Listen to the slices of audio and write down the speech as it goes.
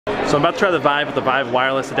So I'm about to try the Vive with the Vive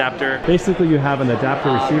Wireless Adapter. Basically you have an adapter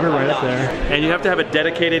receiver right up there, and you have to have a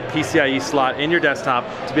dedicated PCIe slot in your desktop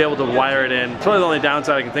to be able to wire it in. It's really the only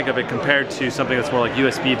downside I can think of it compared to something that's more like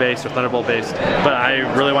USB based or Thunderbolt based. But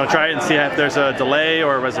I really want to try it and see if there's a delay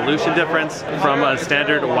or a resolution difference from a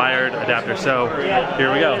standard wired adapter. So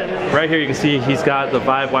here we go. Right here you can see he's got the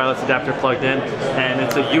Vive Wireless Adapter plugged in, and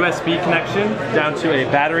it's a USB connection down to a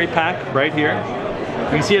battery pack right here.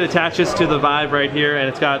 You can see it attaches to the Vive right here, and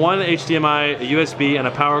it's got one HDMI, a USB, and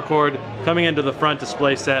a power cord coming into the front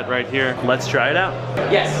display set right here. Let's try it out.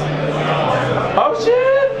 Yes. Oh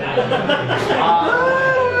shit!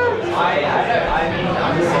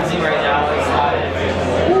 I'm sensing right now.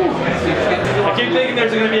 I keep thinking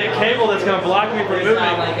there's going to be a cable that's going to block me from moving,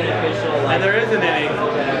 not like an official, and there isn't any.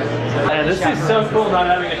 And this is so cool not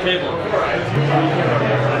having a cable.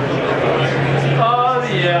 Oh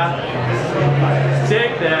yeah.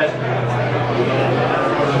 Take that.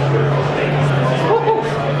 Woo-hoo.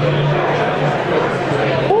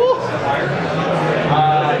 Woo.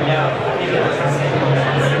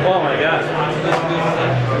 Oh my god.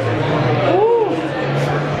 Woo.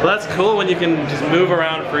 Well, that's cool when you can just move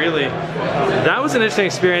around freely. That was an interesting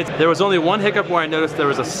experience. There was only one hiccup where I noticed there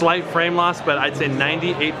was a slight frame loss, but I'd say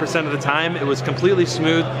 98% of the time it was completely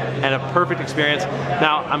smooth and a perfect experience.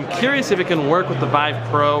 Now, I'm curious if it can work with the Vive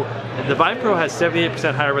Pro. The Vive Pro has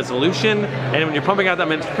 78% higher resolution, and when you're pumping out that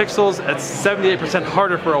many pixels, it's 78%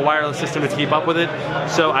 harder for a wireless system to keep up with it.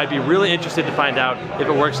 So I'd be really interested to find out if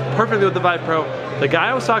it works perfectly with the Vive Pro. The guy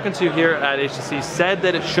I was talking to here at HTC said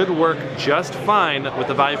that it should work just fine with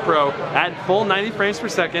the Vive Pro at full 90 frames per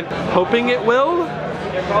second. Hoping it will.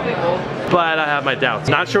 It probably will. But I have my doubts.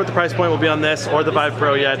 Not sure what the price point will be on this or the Vive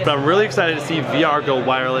Pro yet, but I'm really excited to see VR go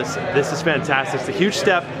wireless. This is fantastic. It's a huge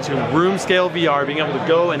step to room scale VR, being able to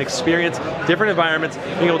go and experience different environments,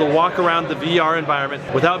 being able to walk around the VR environment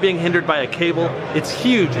without being hindered by a cable. It's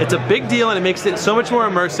huge. It's a big deal, and it makes it so much more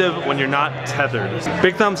immersive when you're not tethered.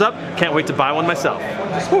 Big thumbs up. Can't wait to buy one myself.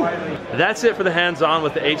 Woo. That's it for the hands-on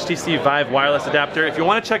with the HTC Vive Wireless Adapter. If you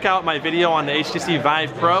want to check out my video on the HTC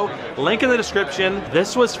Vive Pro, link in the description.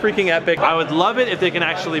 This was freaking epic. I would love it if they can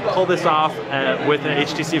actually pull this off with an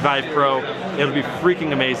HTC Vive Pro. It'll be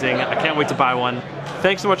freaking amazing. I can't wait to buy one.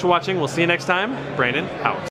 Thanks so much for watching. We'll see you next time. Brandon out.